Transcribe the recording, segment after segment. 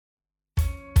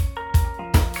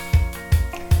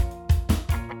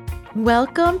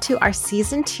Welcome to our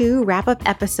Season 2 wrap-up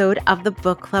episode of the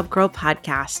Book Club Girl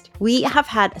podcast. We have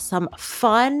had some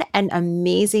fun and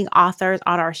amazing authors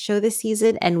on our show this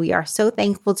season, and we are so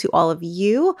thankful to all of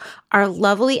you, our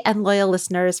lovely and loyal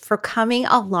listeners, for coming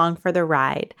along for the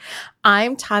ride.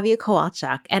 I'm Tavia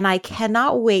Kowalchuk, and I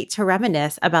cannot wait to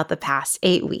reminisce about the past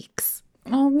 8 weeks.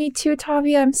 Oh, me too,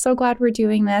 Tavia. I'm so glad we're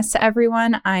doing this.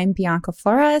 Everyone, I'm Bianca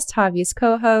Flores, Tavia's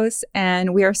co-host,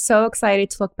 and we are so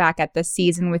excited to look back at this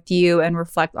season with you and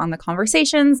reflect on the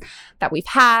conversations that we've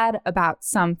had about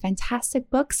some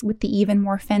fantastic books with the even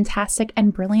more fantastic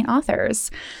and brilliant authors.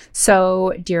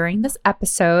 So during this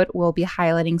episode, we'll be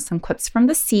highlighting some clips from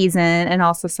the season and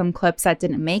also some clips that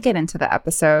didn't make it into the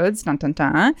episodes. Dun, dun,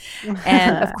 dun.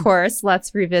 And of course,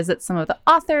 let's revisit some of the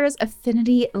authors'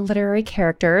 affinity literary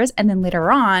characters, and then later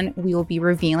on, we will be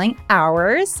revealing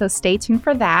ours, so stay tuned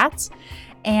for that.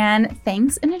 And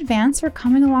thanks in advance for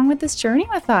coming along with this journey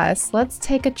with us. Let's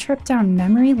take a trip down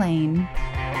memory lane.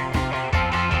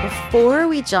 Before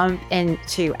we jump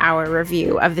into our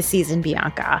review of the season,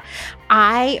 Bianca,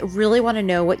 I really want to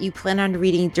know what you plan on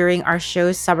reading during our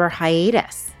show's summer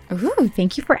hiatus. Ooh,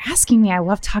 thank you for asking me. I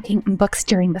love talking books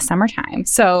during the summertime.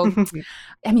 So,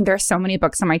 I mean, there are so many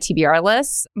books on my TBR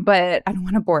list, but I don't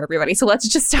want to bore everybody. So let's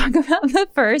just talk about the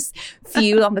first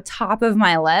few on the top of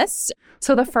my list.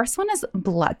 So the first one is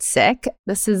Bloodsick.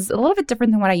 This is a little bit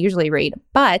different than what I usually read,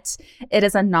 but it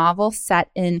is a novel set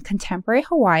in contemporary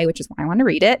Hawaii, which is why I want to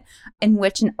read it, in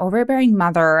which an overbearing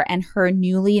mother and her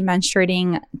newly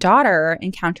menstruating daughter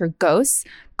encounter ghosts,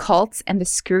 cults, and the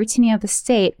scrutiny of the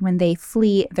state when they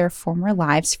flee their former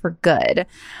lives for good.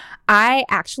 I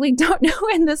actually don't know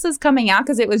when this is coming out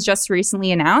because it was just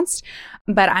recently announced,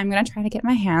 but I'm going to try to get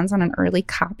my hands on an early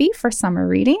copy for summer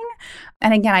reading.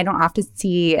 And again, I don't often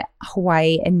see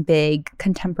Hawaii in big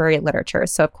contemporary literature,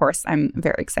 so of course, I'm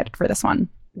very excited for this one.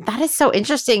 That is so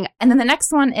interesting. And then the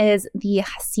next one is The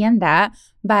Hacienda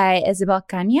by Isabel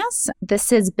Cañas.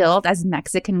 This is billed as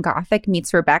Mexican Gothic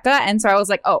meets Rebecca. And so I was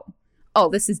like, oh,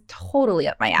 this is totally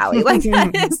up my alley. Like,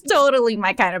 that is totally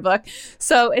my kind of book.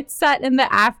 So it's set in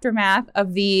the aftermath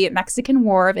of the Mexican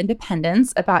War of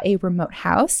Independence about a remote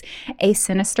house, a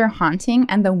sinister haunting,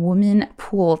 and the woman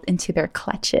pulled into their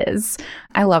clutches.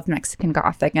 I love Mexican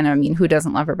Gothic, and I mean, who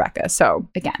doesn't love Rebecca? So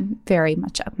again, very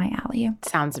much up my alley.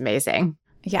 Sounds amazing.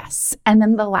 Yes. And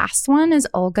then the last one is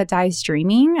Olga Dies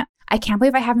Dreaming. I can't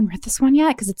believe I haven't read this one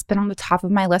yet because it's been on the top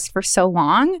of my list for so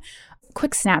long.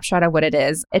 Quick snapshot of what it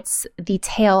is. It's the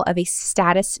tale of a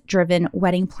status-driven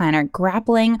wedding planner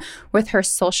grappling with her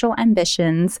social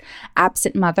ambitions,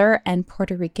 absent mother, and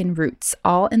Puerto Rican roots,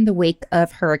 all in the wake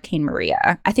of Hurricane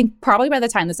Maria. I think probably by the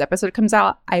time this episode comes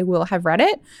out, I will have read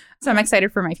it. So I'm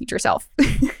excited for my future self.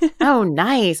 Oh,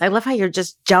 nice. I love how you're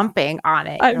just jumping on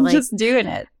it. I'm just doing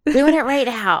it. Doing it right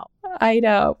now. I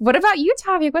know. What about you,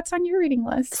 Tavia? What's on your reading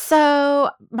list? So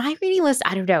my reading list,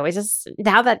 I don't know. It's just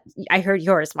now that I heard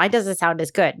yours, mine doesn't sound as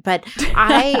good. But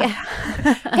I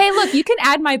Hey, look, you can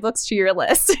add my books to your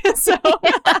list. So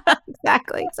yeah,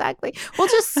 exactly. We'll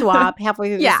just swap halfway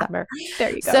through the summer. There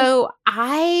you go. So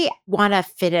I want to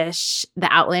finish the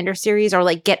Outlander series or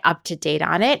like get up to date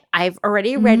on it. I've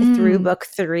already read through book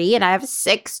 3 and I have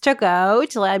 6 to go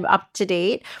till I'm up to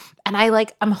date. And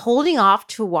I'm holding off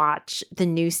to watch the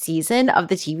new season of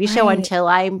the TV show until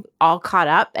I'm all caught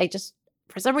up.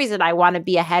 For some reason, I want to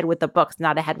be ahead with the books,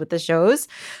 not ahead with the shows.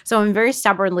 So I'm very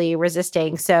stubbornly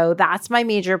resisting. So that's my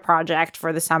major project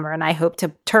for the summer. And I hope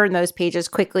to turn those pages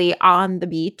quickly on the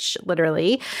beach,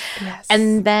 literally. Yes.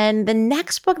 And then the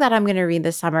next book that I'm going to read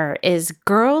this summer is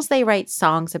Girls They Write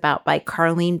Songs About by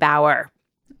Carlene Bauer.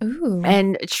 Ooh.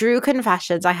 And true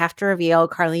confessions, I have to reveal,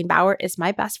 Carlene Bauer is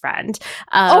my best friend.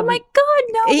 Oh my God,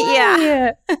 no way.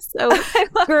 Yeah. So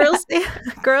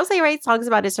Girls They Write Songs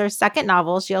About is her second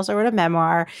novel. She also wrote a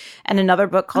memoir and another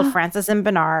book called Frances and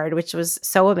Bernard, which was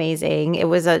so amazing. It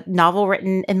was a novel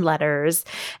written in letters.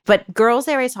 But Girls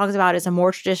They Write Songs About is a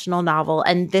more traditional novel.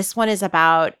 And this one is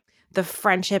about the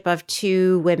friendship of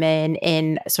two women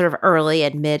in sort of early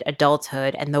and mid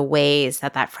adulthood and the ways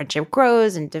that that friendship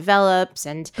grows and develops.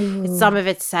 And some of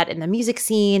it's set in the music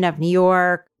scene of New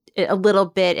York, a little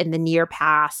bit in the near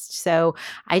past. So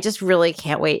I just really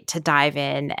can't wait to dive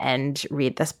in and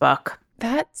read this book.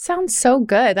 That sounds so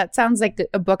good. That sounds like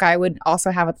a book I would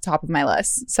also have at the top of my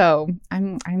list. So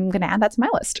I'm going to add that to my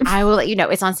list. I will let you know.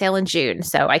 It's on sale in June,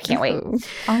 so I can't wait.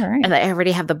 All right. And I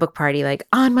already have the book party like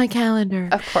on my calendar.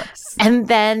 Of course. And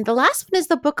then the last one is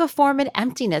The Book of Form and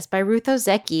Emptiness by Ruth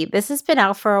Ozeki. This has been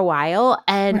out for a while,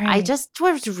 and I just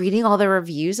was reading all the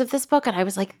reviews of this book, and I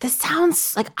was like, this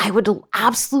sounds like I would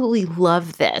absolutely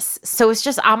love this. So it's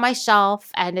just on my shelf,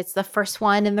 and it's the first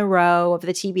one in the row of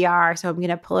the TBR, so I'm going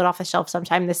to pull it off the shelf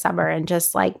sometime this summer and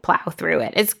just like plow through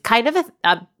it. It's kind of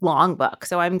a long book,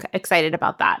 so I'm excited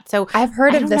about that. So I've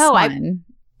heard of this one.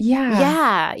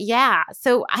 Yeah.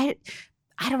 So I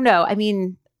don't know. I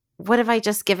mean, what have I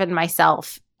just given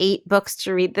myself? 8 books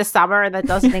to read this summer, and that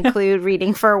doesn't include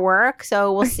reading for work.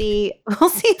 So we'll see.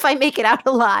 We'll see if I make it out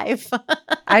alive.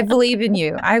 I believe in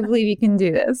you. I believe you can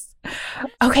do this.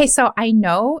 Okay, so I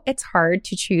know it's hard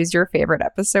to choose your favorite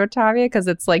episode, Tavia, because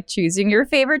it's like choosing your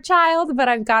favorite child. But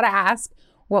I've got to ask,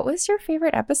 what was your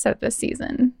favorite episode this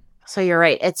season? So you're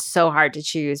right. It's so hard to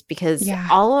choose because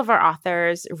all of our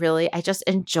authors really, I just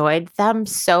enjoyed them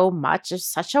so much. It's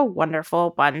such a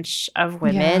wonderful bunch of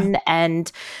women and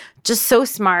just so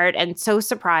smart and so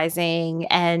surprising.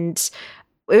 And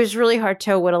it was really hard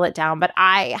to whittle it down. But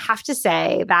I have to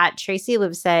say that Tracy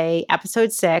Livesay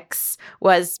episode 6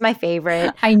 was my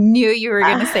favorite. I knew you were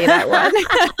going to say that one.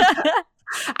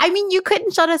 I mean, you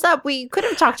couldn't shut us up. We could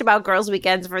have talked about Girls'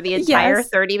 Weekends for the entire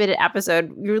 30-minute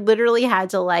episode. You literally had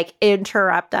to like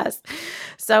interrupt us.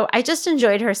 So I just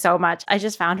enjoyed her so much. I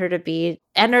just found her to be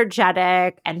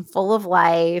energetic and full of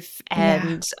life.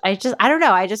 And I don't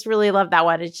know. I just really love that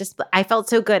one. It's just, I felt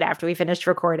so good after we finished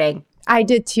recording. I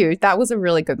did too. That's a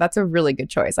really good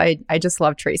choice. I just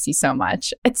love Tracy so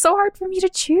much. It's so hard for me to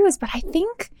choose, but I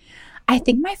think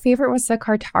my favorite was The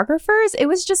Cartographers. It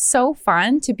was just so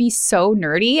fun to be so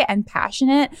nerdy and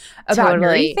passionate about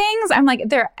nerdy things. I'm like,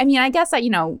 I guess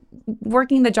that,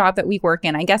 working the job that we work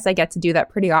in, I guess I get to do that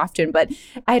pretty often, but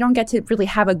I don't get to really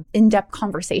have an in-depth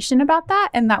conversation about that.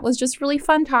 And that was just really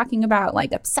fun talking about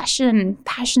like obsession,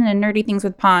 passion, and nerdy things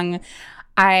with Peng.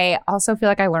 I also feel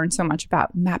like I learned so much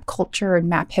about map culture and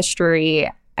map history.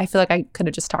 I feel like I could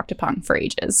have just talked to Peng for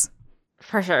ages.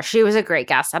 For sure. She was a great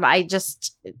guest. And I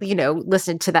just,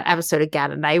 listened to that episode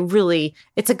again. And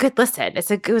it's a good listen.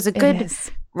 It was a good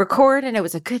record, and it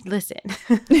was a good listen.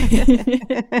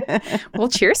 Well,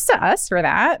 cheers to us for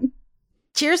that.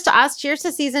 Cheers to us. Cheers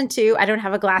to season 2. I don't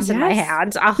have a glass in my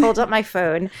hand. I'll hold up my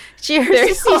phone. Cheers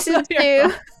to season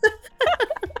 2.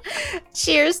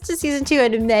 Cheers to season 2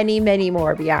 and many, many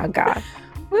more, Bianca.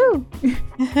 Woo.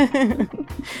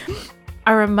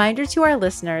 A reminder to our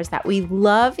listeners that we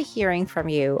love hearing from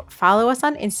you. Follow us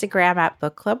on Instagram at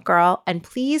Book Club Girl, and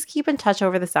please keep in touch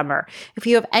over the summer. If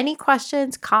you have any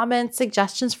questions, comments,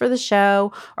 suggestions for the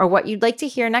show, or what you'd like to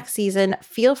hear next season,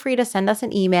 feel free to send us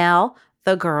an email,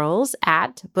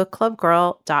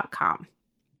 thegirls@bookclubgirl.com.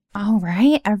 All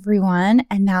right, everyone.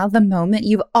 And now the moment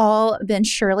you've all been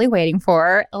surely waiting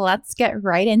for. Let's get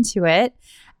right into it.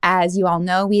 As you all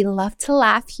know, we love to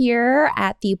laugh here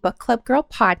at the Book Club Girl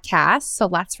podcast. So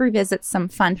let's revisit some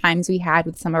fun times we had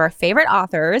with some of our favorite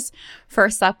authors.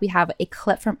 First up, we have a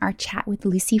clip from our chat with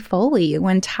Lucy Foley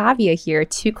when Tavia here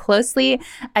too closely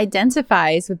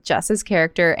identifies with Jess's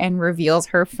character and reveals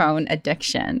her phone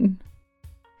addiction.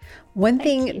 One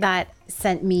thing that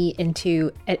sent me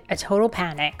into a total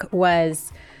panic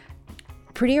was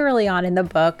pretty early on in the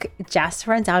book, Jess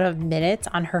runs out of minutes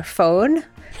on her phone.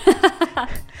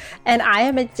 And I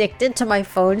am addicted to my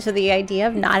phone. So the idea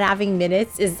of not having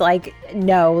minutes is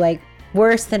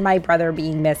worse than my brother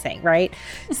being missing, right?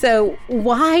 So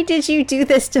why did you do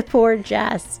this to poor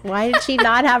Jess? Why did she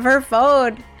not have her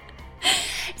phone?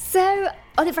 So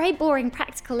on a very boring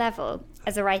practical level,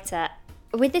 as a writer,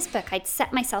 with this book, I'd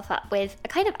set myself up with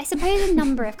a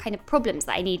number of kind of problems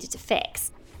that I needed to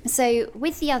fix. So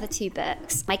with the other 2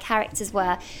 books, my characters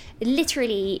were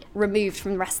literally removed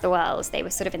from the rest of the world. They were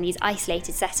sort of in these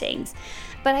isolated settings.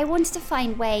 But I wanted to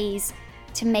find ways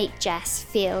to make Jess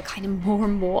feel kind of more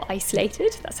and more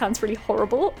isolated. That sounds really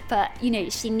horrible, but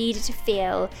she needed to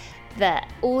feel that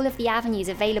all of the avenues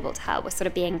available to her were sort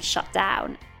of being shut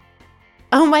down.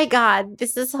 Oh my God,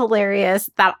 this is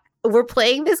hilarious that we're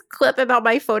playing this clip about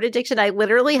my phone addiction. I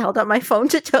literally held up my phone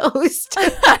to toast.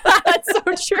 That's so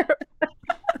true.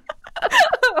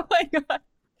 Oh my God.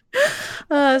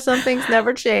 Some things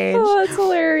never change. Oh, that's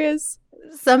hilarious.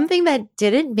 Something that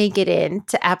didn't make it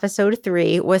into episode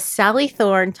 3 was Sally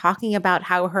Thorne talking about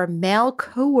how her male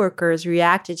coworkers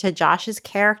reacted to Josh's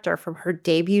character from her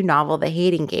debut novel, The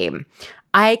Hating Game.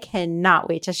 I cannot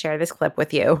wait to share this clip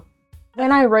with you.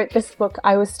 When I wrote this book,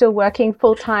 I was still working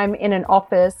full-time in an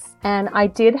office, and I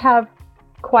did have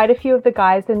quite a few of the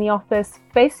guys in the office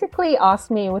basically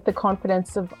asked me with the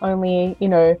confidence of only,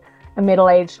 a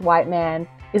middle-aged white man,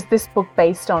 is this book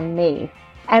based on me?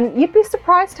 And you'd be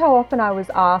surprised how often I was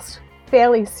asked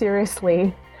fairly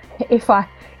seriously if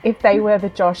they were the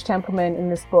Josh Templeman in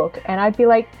this book. And I'd be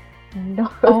like,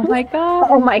 no. Oh my God.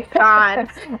 Oh my God.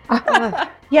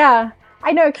 Yeah,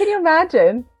 I know. Can you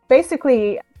imagine?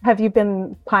 Basically, have you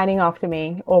been pining after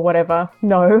me or whatever?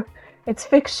 No, it's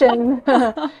fiction.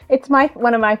 It's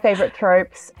one of my favorite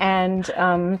tropes. And,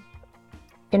 I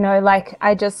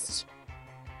just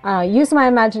use my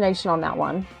imagination on that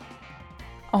one.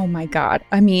 Oh my God.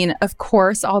 I mean, of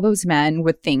course, all those men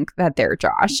would think that they're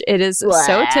Josh. It is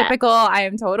so typical. I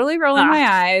am totally rolling my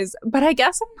eyes, but I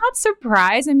guess I'm not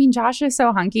surprised. I mean, Josh is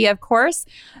so hunky. Of course,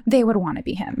 they would want to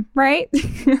be him, right?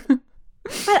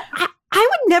 But I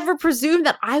would never presume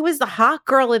that I was the hot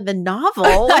girl in the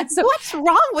novel. What's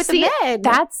wrong with the men?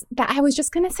 I was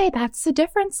just going to say, that's the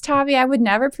difference, Tavi. I would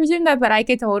never presume that, but I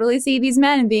could totally see these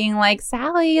men being like,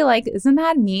 Sally, like, isn't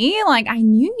that me? Like, I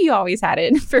knew you always had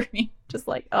it for me. Just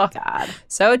like, oh God,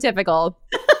 so typical.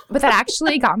 But that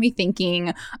actually got me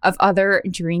thinking of other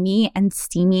dreamy and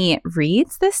steamy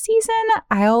reads this season.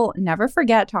 I'll never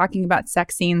forget talking about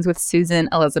sex scenes with Susan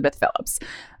Elizabeth Phillips.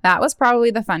 That was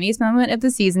probably the funniest moment of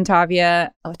the season,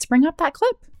 Tavia. Let's bring up that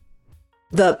clip.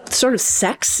 The sort of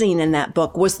sex scene in that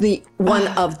book was the one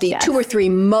of the 2 or 3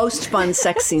 most fun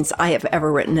sex scenes I have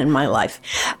ever written in my life.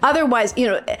 Otherwise,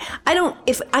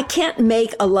 if I can't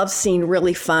make a love scene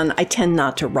really fun, I tend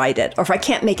not to write it. Or if I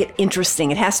can't make it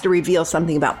interesting, it has to reveal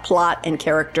something about plot and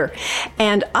character.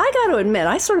 And I got to admit,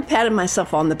 I sort of patted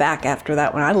myself on the back after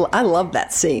that one. I love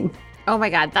that scene. Oh my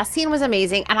God, that scene was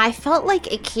amazing. And I felt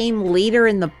like it came later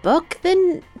in the book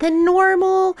than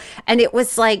normal. And it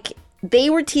was like,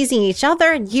 they were teasing each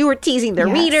other and you were teasing the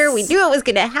reader. We knew it was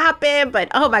going to happen, but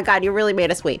oh my God, you really made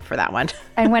us wait for that one.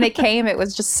 And when it came, it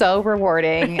was just so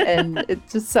rewarding and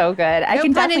it's just so good. I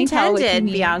can definitely tell what you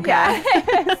mean. Bianca.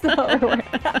 Yeah. So rewarding.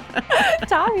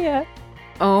 Tavia.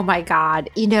 Oh my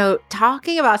God.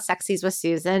 Talking about sexies with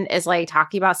Susan is like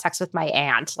talking about sex with my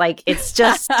aunt. Like it's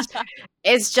just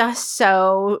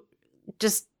so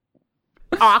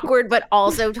awkward, but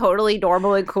also totally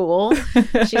normal and cool.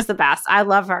 She's the best. I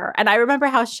love her. And I remember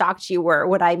how shocked you were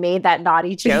when I made that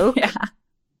naughty joke. Yeah.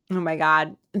 Oh my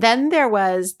God. Then there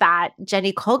was that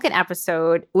Jenny Colgan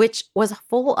episode, which was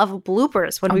full of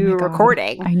bloopers when we were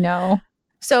recording. I know.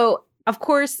 So, of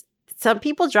course, some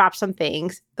people dropped some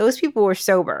things. Those people were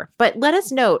sober. But let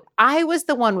us note, I was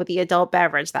the one with the adult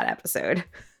beverage that episode.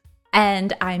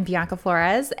 And I'm Bianca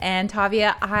Flores. And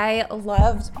Tavia, I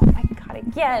loved, oh my God,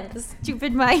 again, the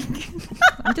stupid mic.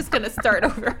 I'm just going to start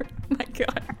over. Oh my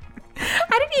God.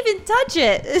 I didn't even touch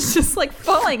it. It's just like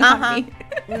falling on me.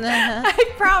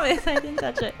 I promise I didn't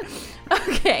touch it.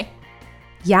 Okay.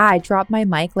 Yeah, I dropped my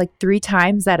mic like 3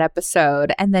 times that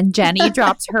episode. And then Jenny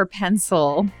drops her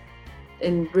pencil.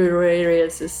 In rural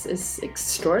areas is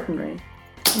extraordinary.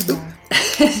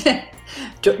 Yeah.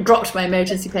 Dropped my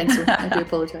emergency pencil. I do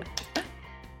apologize.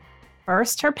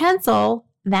 First her pencil,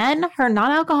 then her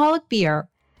non-alcoholic beer.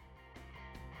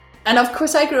 And of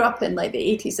course, I grew up in like the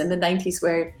 80s and the 90s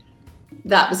where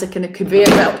that was a kind of conveyor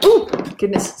belt. Oh,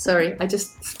 goodness, sorry. I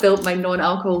just spilled my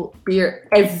non-alcohol beer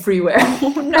everywhere.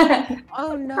 Oh, no.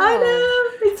 Oh, no. I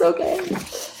know. It's okay.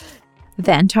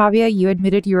 Then, Tavia, you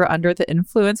admitted you were under the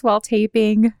influence while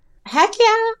taping. Heck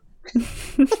yeah.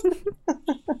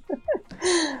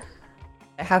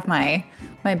 I have my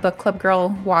book club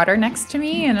girl water next to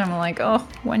me, and I'm like, oh,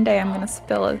 one day I'm going to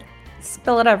spill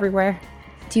it everywhere.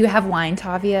 Do you have wine,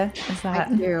 Tavia? Is that?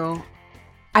 I do.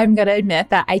 I'm going to admit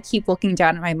that I keep looking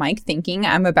down at my mic thinking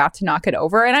I'm about to knock it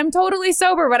over, and I'm totally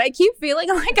sober, but I keep feeling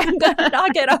like I'm going to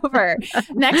knock it over.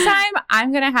 Next time,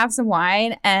 I'm going to have some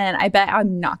wine, and I bet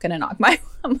I'm not going to knock my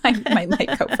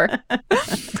mic over.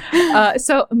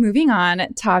 So moving on,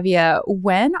 Tavia,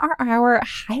 when are our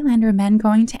Highlander men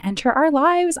going to enter our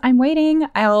lives? I'm waiting.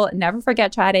 I'll never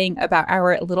forget chatting about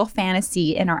our little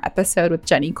fantasy in our episode with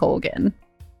Jenny Colgan.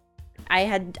 I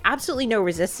had absolutely no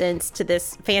resistance to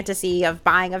this fantasy of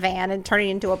buying a van and turning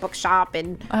it into a bookshop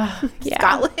in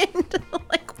Scotland.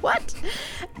 Like, what?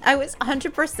 I was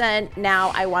 100%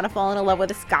 now I want to fall in love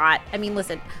with a Scot. I mean,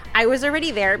 listen, I was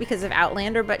already there because of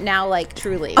Outlander, but now, like,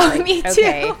 truly. Oh, like, me too.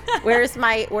 Okay, where's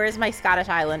my Scottish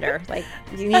Highlander? Like,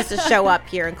 he needs to show up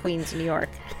here in Queens, New York.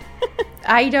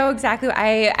 I know exactly.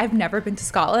 I've never been to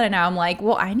Scotland, and now I'm like,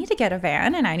 well, I need to get a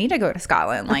van and I need to go to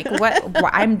Scotland. Like, what?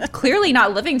 I'm clearly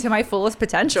not living to my fullest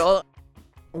potential.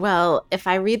 Well, if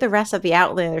I read the rest of the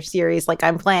Outlander series like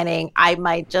I'm planning, I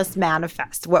might just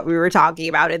manifest what we were talking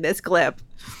about in this clip.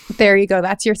 There you go.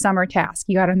 That's your summer task.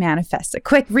 You got to manifest it.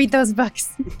 Quick, read those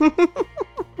books.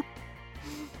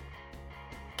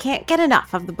 Can't get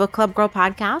enough of the Book Club Girl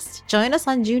podcast? Join us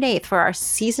on June 8th for our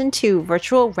Season 2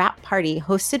 virtual wrap party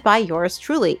hosted by yours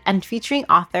truly and featuring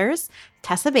authors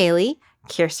Tessa Bailey,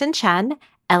 Kirsten Chen,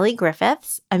 Ellie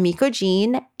Griffiths, Amiko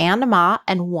Jean, Anna Ma,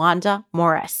 and Wanda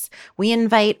Morris. We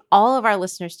invite all of our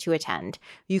listeners to attend.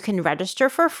 You can register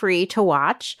for free to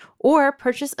watch or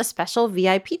purchase a special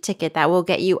VIP ticket that will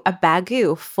get you a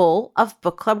bagoo full of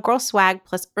Book Club Girl swag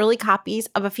plus early copies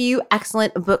of a few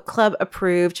excellent book club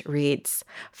approved reads.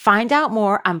 Find out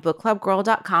more on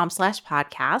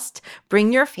bookclubgirl.com/podcast.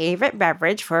 Bring your favorite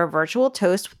beverage for a virtual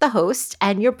toast with the host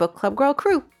and your Book Club Girl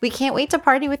crew. We can't wait to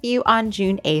party with you on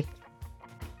June 8th.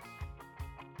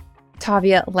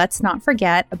 Tavia, let's not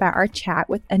forget about our chat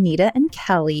with Anita and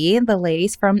Kelly, the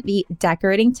ladies from the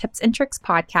Decorating Tips and Tricks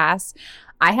podcast.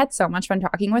 I had so much fun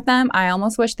talking with them. I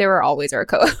almost wish they were always our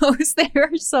co-hosts. They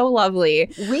were so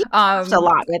lovely. We talked a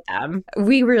lot with them.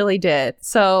 We really did.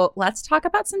 So let's talk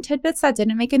about some tidbits that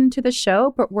didn't make it into the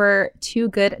show, but were too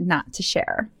good not to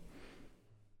share.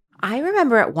 I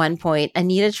remember at one point,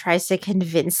 Anita tries to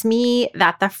convince me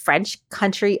that the French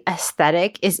country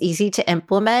aesthetic is easy to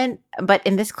implement, but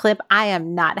in this clip, I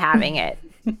am not having it.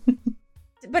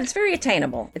 But it's very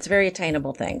attainable. It's very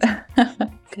attainable things.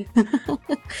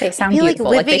 They sound I feel like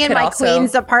beautiful. living they in could my also...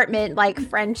 queen's apartment, like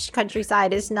French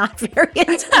countryside, is not very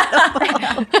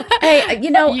attainable. Hey,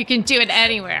 you know, You can do it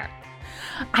anywhere.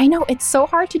 I know it's so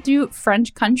hard to do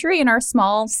French country in our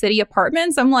small city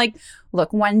apartments. I'm like,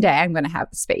 look, one day I'm going to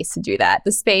have the space to do that,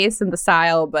 the space and the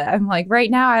style. But I'm like, right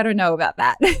now, I don't know about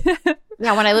that.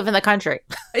 Yeah, when I live in the country.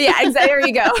 Yeah, exactly. There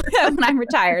you go. When I'm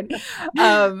retired.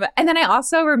 And then I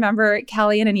also remember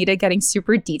Kelly and Anita getting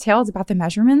super detailed about the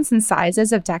measurements and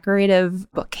sizes of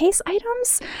decorative bookcase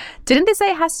items. Didn't they say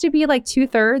it has to be like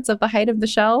 2/3 of the height of the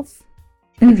shelf?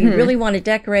 if you really want to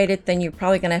decorate it, then you're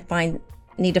probably going to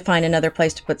need to find another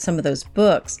place to put some of those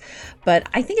books. But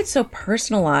I think it's so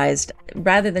personalized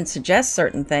rather than suggest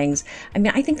certain things. I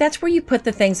mean, I think that's where you put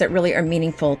the things that really are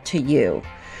meaningful to you.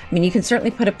 I mean, you can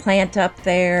certainly put a plant up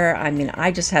there. I mean, I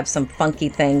just have some funky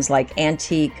things like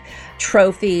antique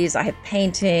trophies. I have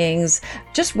paintings,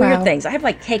 just weird things. I have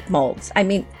like cake molds. I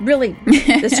mean, really,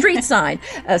 the street sign.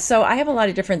 So I have a lot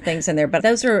of different things in there, but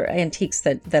those are antiques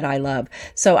that I love.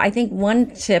 So I think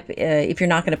one tip, if you're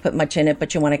not going to put much in it,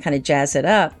 but you want to kind of jazz it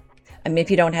up, I mean, if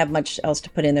you don't have much else to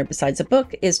put in there besides a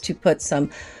book, is to put some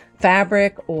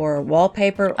fabric or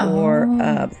wallpaper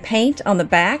or paint on the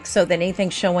back so that anything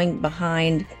showing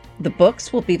behind the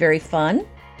books will be very fun.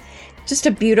 Just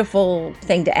a beautiful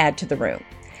thing to add to the room.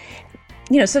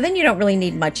 You know, so then you don't really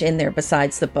need much in there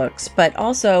besides the books. But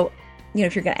also, you know,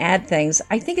 if you're going to add things,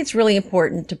 I think it's really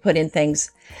important to put in things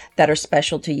that are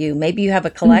special to you. Maybe you have a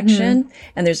collection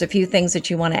and there's a few things that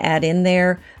you want to add in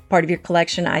there, part of your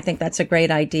collection. I think that's a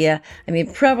great idea. I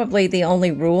mean, probably the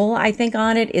only rule I think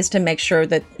on it is to make sure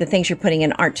that the things you're putting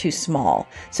in aren't too small.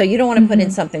 So you don't want to put in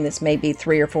something that's maybe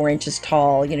 3 or 4 inches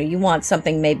tall. You know, you want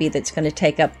something maybe that's going to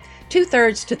take up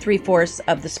 2/3 to 3/4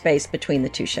 of the space between the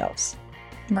two shelves.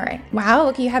 Right. Wow,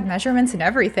 look, you have memeasurements and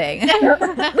everything.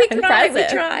 We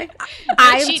try.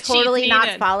 I'm cheat sheet totally not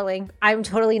needed. following. I'm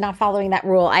totally not following that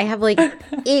rule. I have like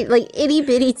itty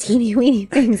bitty teeny weeny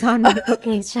things on my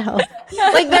bookcase shelf.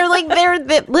 They're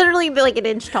literally like an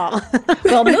inch tall.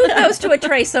 Well, move those to a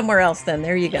tray somewhere else then.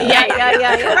 There you go.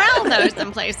 Yeah. Corral those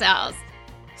someplace else.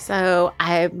 So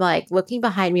I'm like looking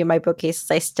behind me in my bookcases.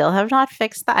 I still have not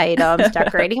fixed the items,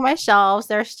 decorating my shelves.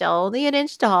 They're still only an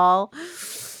inch tall.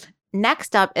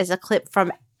 Next up is a clip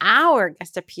from our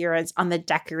guest appearance on the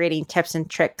Decorating Tips and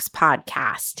Tricks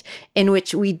podcast, in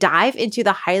which we dive into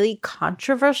the highly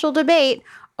controversial debate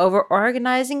over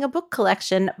organizing a book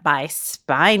collection by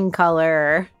spine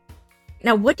color.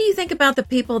 Now, what do you think about the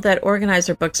people that organize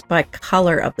their books by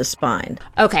color of the spine?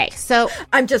 Okay, so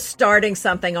I'm just starting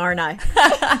something, aren't I?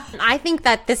 I think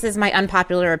that this is my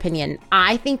unpopular opinion.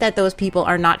 I think that those people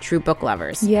are not true book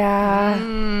lovers. Yeah.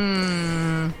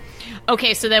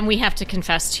 Okay, so then we have to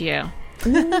confess to you.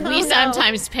 We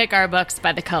sometimes pick our books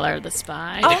by the color of the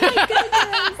spine. Oh my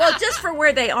goodness. Well, just for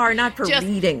where they are, not for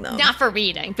reading them. Not for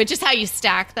reading, but just how you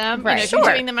stack them. Right. You know, if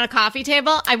you're doing them on a coffee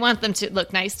table, I want them to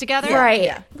look nice together. Right.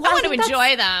 Yeah. I want to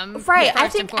enjoy them. Right. First I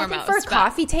think and foremost. for a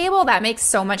coffee table, that makes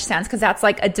so much sense because that's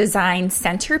like a design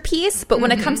centerpiece. But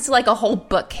when it comes to like a whole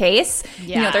bookcase,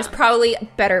 you know, Yeah. there's probably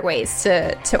better ways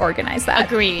to organize that.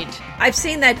 Agreed. I've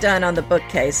seen that done on the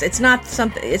bookcase. It's not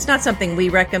something we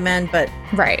recommend, but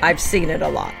Right. I've seen it a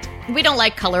lot. We don't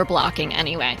like color blocking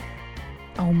anyway.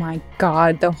 Oh my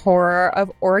God, the horror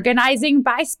of organizing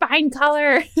by spine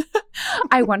color.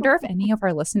 I wonder if any of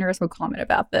our listeners will comment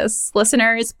about this.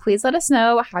 Listeners, please let us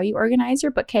know how you organize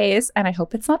your bookcase. And I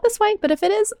hope it's not this way, but if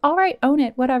it is, all right, own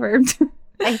it, whatever.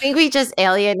 I think we just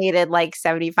alienated like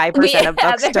 75% of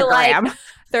Bookstagram.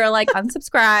 They're like,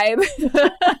 unsubscribe.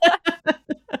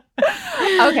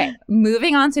 Okay,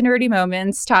 moving on to nerdy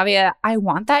moments. Tavia, I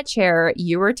want that chair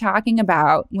you were talking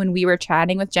about when we were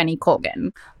chatting with Jenny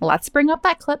Colgan. Let's bring up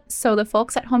that clip so the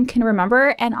folks at home can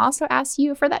remember and also ask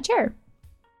you for that chair.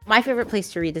 My favorite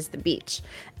place to read is the beach.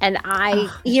 And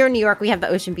here in New York, we have the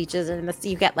ocean beaches, and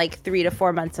you get like 3 to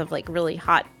 4 months of like really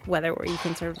hot weather where you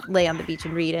can sort of lay on the beach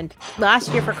and read. And last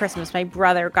year for Christmas, my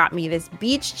brother got me this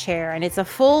beach chair, and it's a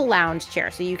full lounge chair.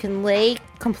 So you can lay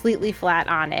completely flat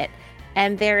on it.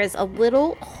 And there is a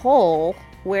little hole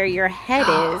where your head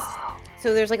is.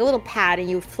 So there's like a little pad, and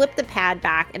you flip the pad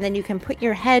back, and then you can put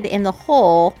your head in the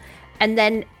hole, and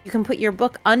then you can put your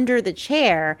book under the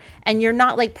chair, and you're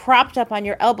not like propped up on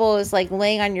your elbows, like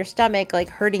laying on your stomach, like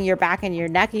hurting your back and your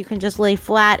neck. You can just lay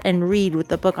flat and read with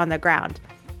the book on the ground.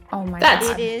 Oh my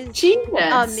God. It is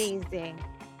genius. Amazing.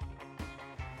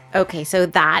 Okay, so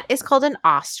that is called an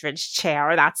ostrich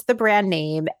chair. That's the brand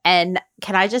name. And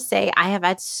can I just say, I have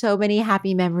had so many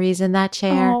happy memories in that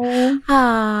chair. Laying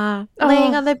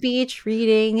on the beach,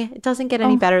 reading. It doesn't get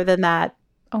any better than that.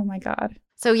 Oh my God.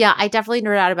 So yeah, I definitely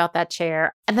nerd out about that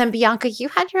chair. And then Bianca, you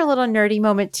had your little nerdy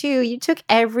moment too. You took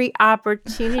every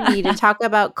opportunity to talk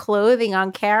about clothing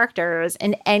on characters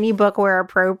in any book where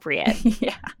appropriate.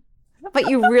 Yeah. But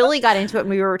you really got into it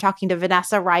when we were talking to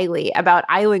Vanessa Riley about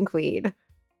Island Queen.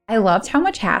 I loved how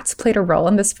much hats played a role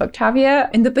in this book, Tavia.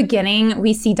 In the beginning,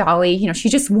 we see Dolly, she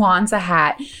just wants a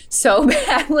hat so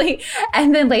badly.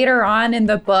 And then later on in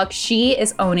the book, she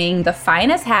is owning the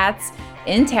finest hats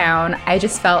in town. I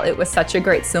just felt it was such a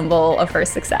great symbol of her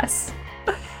success.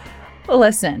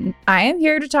 Listen, I am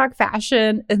here to talk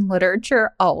fashion and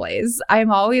literature always.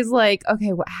 I'm always like,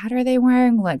 okay, what hat are they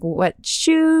wearing? Like, what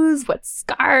shoes, what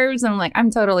scarves?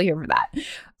 I'm totally here for that.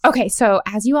 Okay, so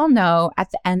as you all know, at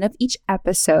the end of each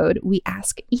episode, we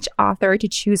ask each author to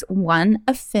choose one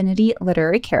affinity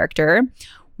literary character.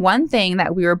 One thing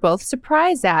that we were both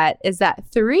surprised at is that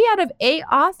 3 out of 8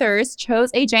 authors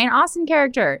chose a Jane Austen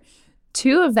character.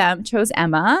 2 of them chose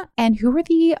Emma. And who were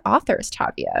the authors,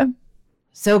 Tavia?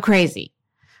 So crazy.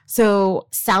 So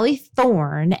Sally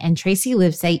Thorne and Tracy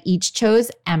Livesay each chose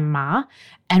Emma,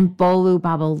 and Bolu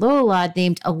Babalola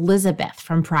named Elizabeth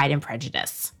from Pride and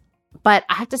Prejudice. But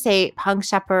I have to say, Punk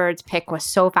Shepherd's pick was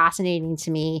so fascinating to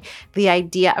me. The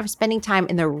idea of spending time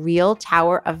in the real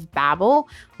Tower of Babel.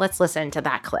 Let's listen to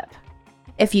that clip.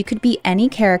 If you could be any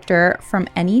character from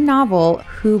any novel,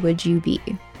 who would you be?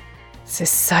 This is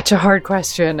such a hard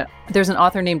question. There's an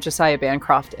author named Josiah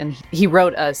Bancroft, and he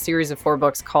wrote a series of 4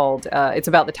 books called, it's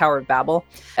about the Tower of Babel,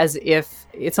 as if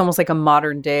it's almost like a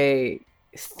modern day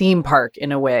theme park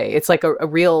in a way. It's like a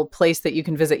real place that you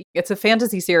can visit. It's a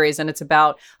fantasy series, and it's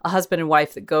about a husband and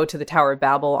wife that go to the Tower of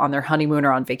Babel on their honeymoon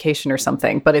or on vacation or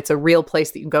something. But it's a real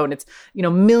place that you can go, and it's,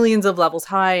 millions of levels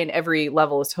high, and every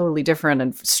level is totally different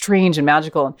and strange and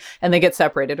magical. And they get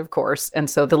separated, of course. And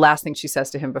so the last thing she says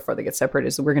to him before they get separated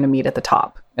is, we're going to meet at the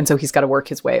top. And so he's got to work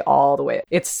his way all the way.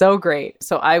 It's so great.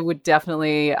 So I would be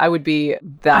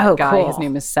that guy. Cool. His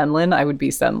name is Senlin. I would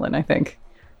be Senlin, I think.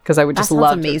 Because I would just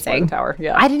love to explore the tower.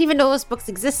 Yeah. I didn't even know those books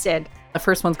existed. The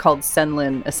first one's called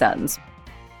Senlin Ascends.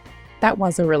 That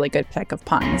was a really good pick of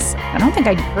puns. I don't think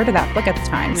I'd heard of that book at the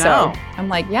time. No. So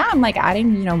I'm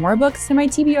adding, more books to my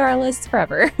TBR list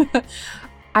forever.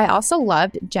 I also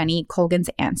loved Jenny Colgan's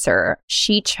answer.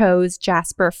 She chose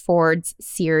Jasper Fford's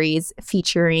series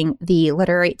featuring the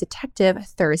literary detective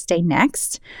Thursday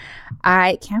Next.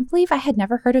 I can't believe I had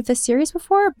never heard of this series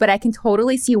before, but I can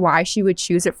totally see why she would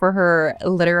choose it for her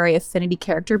literary affinity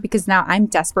character, because now I'm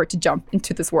desperate to jump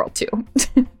into this world too.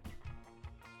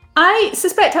 I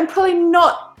suspect I'm probably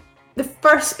not the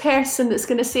first person that's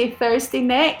going to say Thursday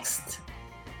Next.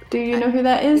 Do you know who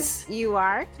that is? You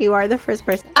are. You are the first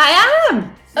person. I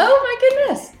am. Oh my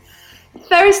goodness.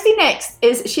 Thursday Next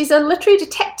she's a literary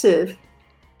detective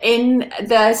in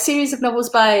the series of novels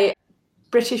by a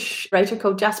British writer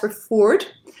called Jasper Fford.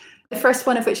 The first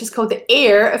one of which is called The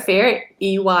Eyre Affair,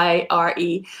 Eyre.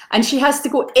 And she has to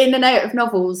go in and out of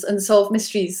novels and solve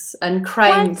mysteries and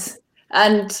crimes. What?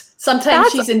 And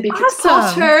sometimes she's in Beatrix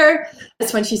Potter.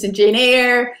 That's when she's in Jane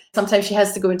Eyre. Sometimes she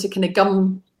has to go into kind of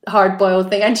gum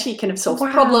hard-boiled thing, and she kind of solves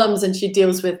problems, and she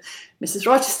deals with Mrs.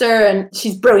 Rochester, and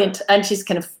she's brilliant, and she's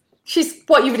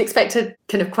what you would expect a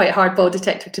kind of quite hard-boiled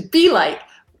detective to be like,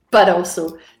 but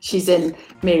also she's in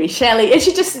Mary Shelley, and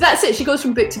that's it. She goes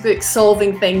from book to book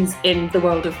solving things in the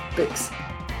world of books.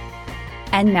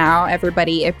 And now,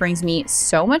 everybody, it brings me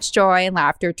so much joy and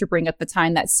laughter to bring up the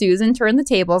time that Susan turned the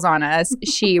tables on us.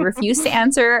 She refused to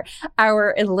answer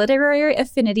our literary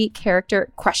affinity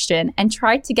character question and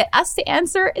tried to get us to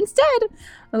answer instead.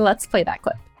 Let's play that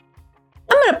clip.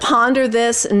 I'm going to ponder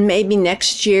this, and maybe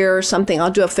next year or something,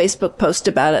 I'll do a Facebook post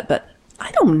about it, but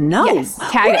I don't know. Yes,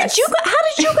 tag us.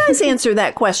 How did you guys answer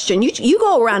that question? You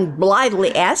go around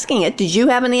blithely asking it. Did you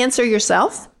have an answer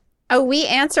yourself? Oh, we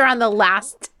answer on the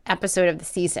last episode of the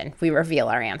season. We reveal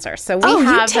our answer. So we you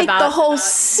have take the whole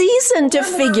season to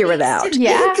figure it out.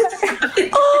 Yeah.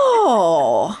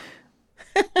 Oh.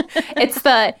 It's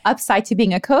the upside to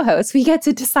being a co-host. We get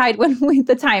to decide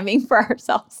the timing for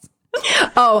ourselves.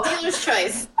 Oh, Taylor's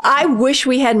choice. I wish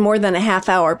we had more than a half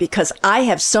hour because I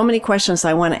have so many questions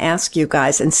I want to ask you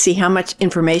guys and see how much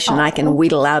information I can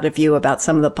wheedle out of you about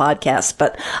some of the podcasts.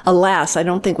 But alas, I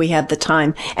don't think we have the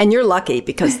time. And you're lucky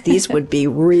because these would be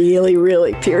really,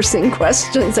 really piercing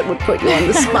questions that would put you on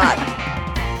the spot.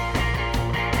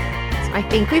 So I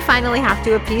think we finally have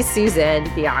to appease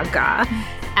Susan, Bianca.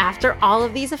 After all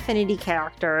of these affinity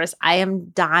characters, I am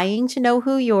dying to know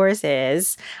who yours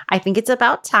is. I think it's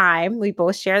about time. We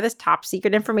both share this top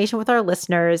secret information with our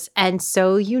listeners. And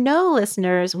so,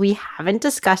 listeners, we haven't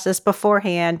discussed this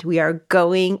beforehand. We are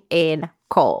going in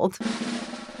cold.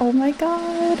 Oh my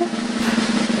God.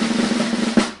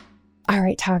 All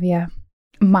right, Tavia.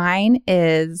 Mine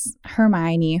is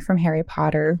Hermione from Harry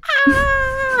Potter.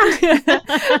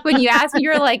 When you asked me,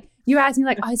 you asked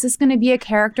me oh, is this going to be a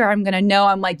character I'm going to know?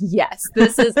 I'm like, yes,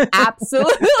 this is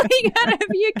absolutely going to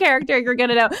be a character you're going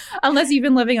to know, unless you've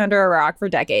been living under a rock for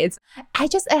decades.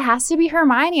 It has to be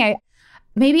Hermione.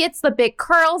 Maybe it's the big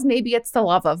curls, maybe it's the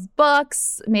love of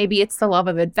books, maybe it's the love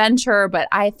of adventure, but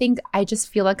I think I just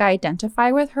feel like I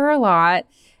identify with her a lot.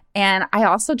 And I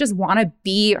also just want to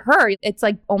be her. It's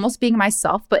like almost being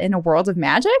myself, but in a world of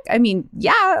magic. I mean,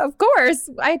 yeah, of course.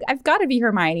 I've got to be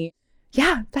Hermione.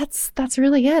 Yeah, that's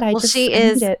really it. She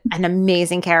is an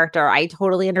amazing character. I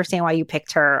totally understand why you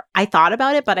picked her. I thought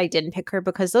about it, but I didn't pick her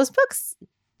because those books,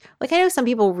 I know some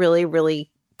people really, really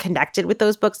connected with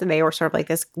those books and they were sort of like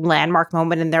this landmark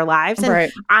moment in their lives.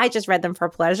 And I just read them for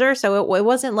pleasure. So it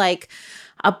wasn't like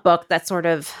a book that sort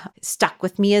of stuck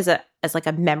with me as a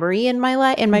memory in my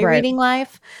life, in my reading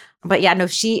life. But yeah, no,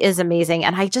 she is amazing.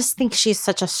 And I just think she's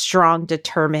such a strong,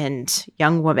 determined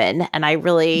young woman. And I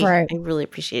really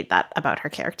appreciate that about her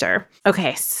character.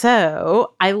 Okay,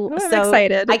 so I'm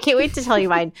excited. I can't wait to tell you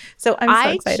mine. So I'm so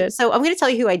excited. So I'm going to tell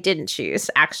you who I didn't choose,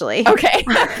 actually. Okay.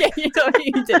 You told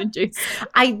me you didn't choose.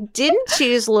 I didn't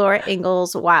choose Laura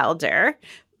Ingalls Wilder,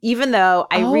 even though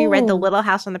I reread the Little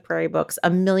House on the Prairie books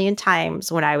a million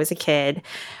times when I was a kid,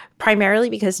 primarily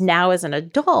because now as an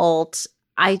adult,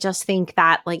 I just think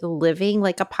that living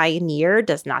like a pioneer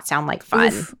does not sound like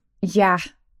fun. Oof. Yeah.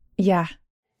 Yeah.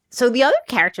 So the other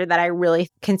character that I really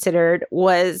considered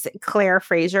was Claire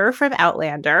Fraser from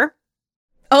Outlander.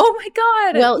 Oh my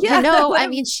God. Well,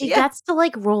 she gets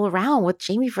to roll around with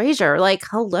Jamie Fraser.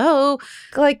 Hello.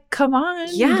 Come on.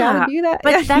 Yeah. You gotta do that.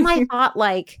 But then I thought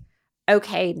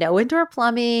okay, no indoor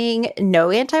plumbing,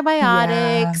 no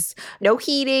antibiotics, no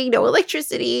heating, no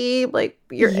electricity.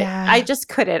 I just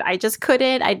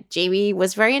couldn't. Jamie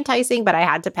was very enticing, but I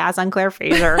had to pass on Claire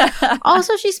Fraser.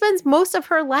 Also, she spends most of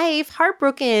her life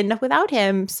heartbroken without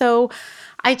him. So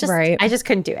I just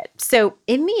couldn't do it. So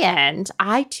in the end,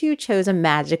 I too chose a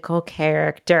magical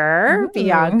character,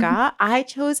 Bianca. I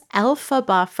chose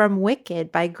Elphaba from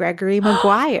Wicked by Gregory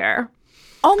Maguire.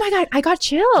 Oh my God, I got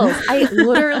chills. I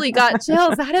literally got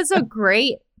chills. That is a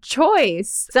great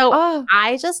choice. So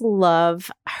I just love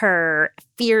her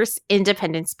fierce,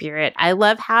 independent spirit. I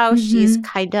love how she's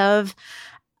kind of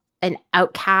an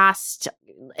outcast.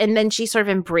 And then she sort of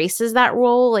embraces that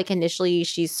role. Initially,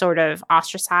 she's sort of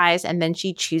ostracized, and then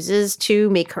she chooses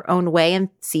to make her own way and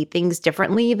see things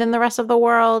differently than the rest of the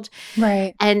world.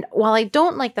 Right. And while I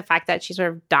don't like the fact that she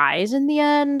sort of dies in the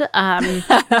end, I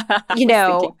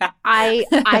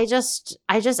just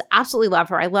absolutely love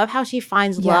her. I love how she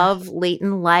finds love late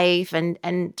in life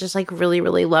and just really,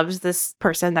 really loves this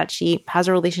person that she has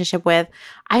a relationship with.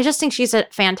 I just think she's a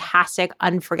fantastic,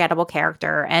 unforgettable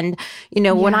character. And,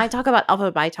 when I talk about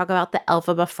Elphaba, I talk about the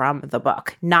Elphaba from the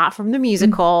book, not from the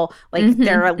musical.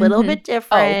 They're a little bit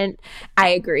different. Oh, I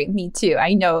agree. Me too.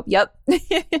 I know. Yep.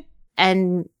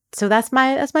 And so that's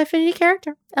my affinity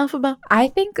character, Elphaba. I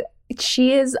think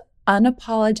she is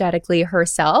unapologetically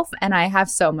herself, and I have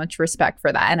so much respect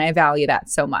for that, and I value that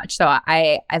so much. So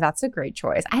I that's a great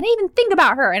choice. I didn't even think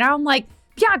about her, and I'm like,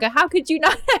 Bianca, how could you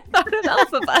not have thought of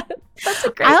Elphaba? That's a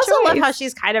great I also love choice. how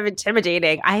she's kind of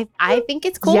intimidating. I think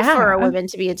it's cool Yeah. for a woman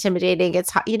to be intimidating.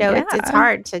 It's it's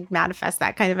hard to manifest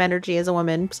that kind of energy as a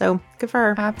woman. So good for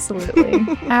her. Absolutely.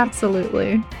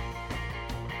 Absolutely.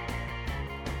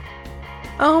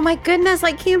 Oh my goodness,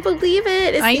 I can't believe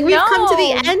it. I We've come to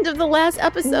know. the end of the last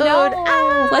episode.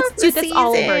 No. Let's do this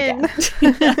all over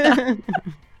again.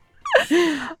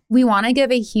 We want to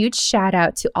give a huge shout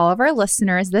out to all of our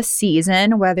listeners this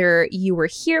season, whether you were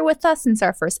here with us since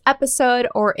our first episode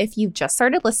or if you've just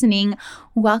started listening.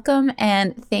 Welcome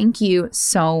and thank you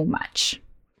so much.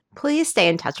 Please stay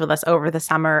in touch with us over the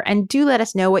summer and do let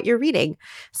us know what you're reading.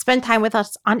 Spend time with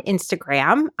us on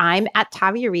Instagram. I'm at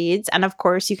Tavia Reads. And of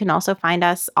course, you can also find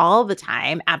us all the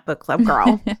time at Book Club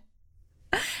Girl.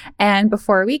 And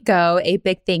before we go, a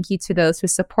big thank you to those who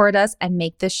support us and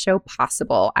make this show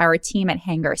possible. Our team at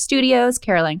Hangar Studios,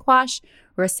 Caroline Quash,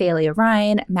 Rosalia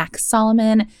Ryan, Max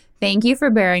Solomon. Thank you for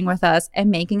bearing with us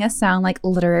and making us sound like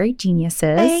literary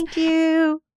geniuses. Thank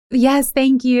you. Yes,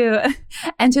 thank you.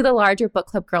 And to the larger Book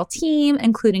Club Girl team,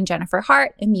 including Jennifer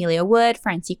Hart, Amelia Wood,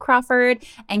 Francie Crawford,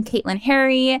 and Caitlin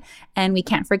Harry. And we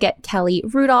can't forget Kelly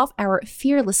Rudolph, our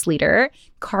fearless leader,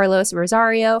 Carlos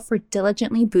Rosario for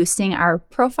diligently boosting our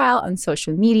profile on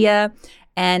social media,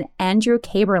 and Andrew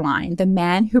Caberline, the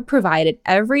man who provided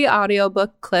every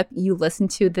audiobook clip you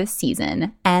listened to this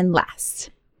season. And last,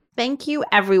 thank you,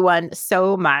 everyone,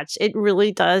 so much. It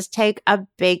really does take a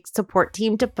big support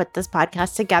team to put this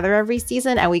podcast together every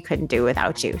season, and we couldn't do it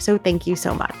without you. So thank you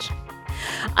so much.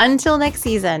 Until next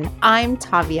season, I'm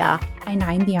Tavia. And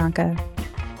I'm Bianca.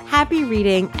 Happy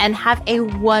reading and have a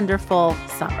wonderful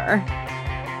summer.